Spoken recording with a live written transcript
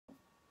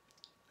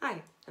Hi,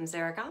 I'm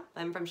Sarah Kopp.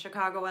 I'm from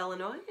Chicago,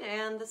 Illinois,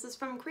 and this is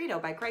from Credo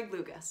by Craig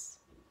Lucas.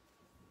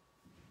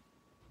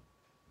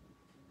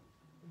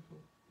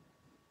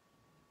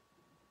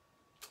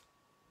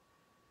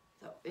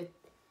 So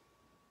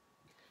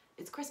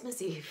it's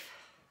Christmas Eve.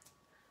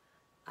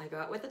 I go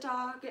out with the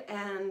dog,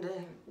 and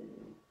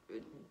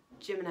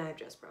Jim and I have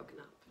just broken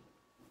up.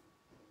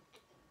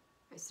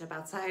 I step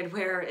outside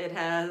where it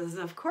has,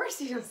 of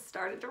course,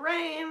 started to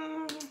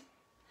rain.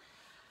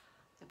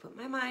 I put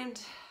my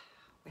mind,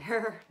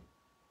 where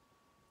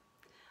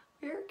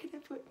can I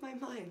put my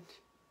mind?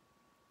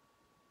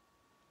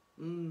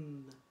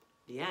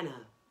 Vienna.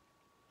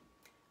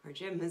 Where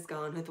Jim has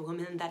gone with the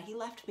woman that he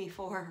left me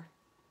for.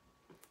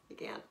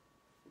 Again.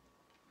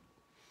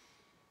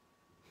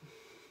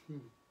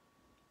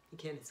 You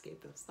can't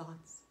escape those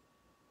thoughts.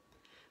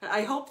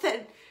 I hope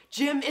that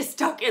Jim is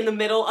stuck in the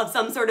middle of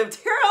some sort of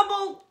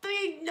terrible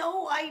thing.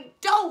 No, I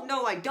don't.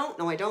 No, I don't.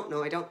 No, I don't.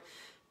 No, I don't.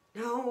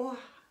 No,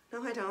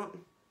 I don't.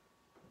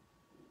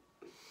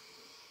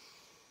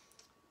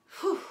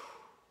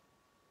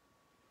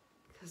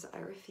 Because I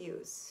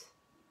refuse.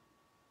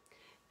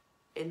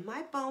 In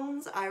my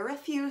bones, I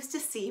refuse to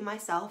see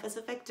myself as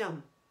a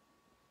victim.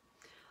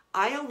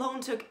 I alone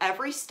took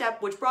every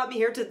step which brought me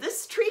here to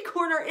this street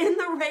corner in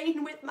the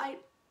rain with my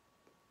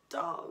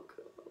dog.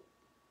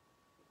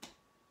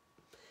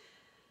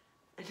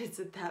 And it's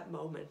at that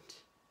moment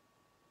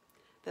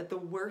that the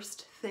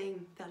worst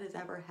thing that has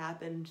ever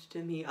happened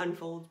to me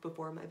unfolds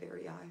before my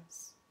very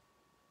eyes.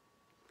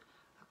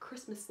 A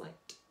Christmas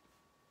light,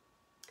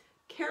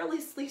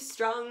 carelessly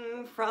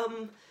strung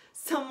from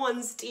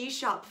someone's tea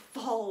shop,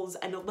 falls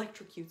and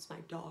electrocutes my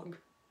dog.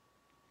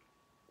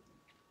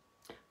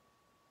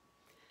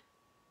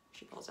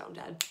 She falls down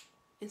dead,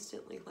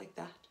 instantly like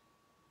that.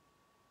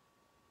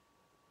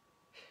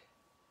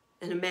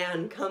 And a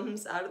man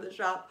comes out of the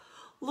shop,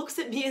 looks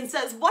at me and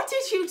says, "What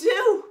did you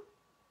do?"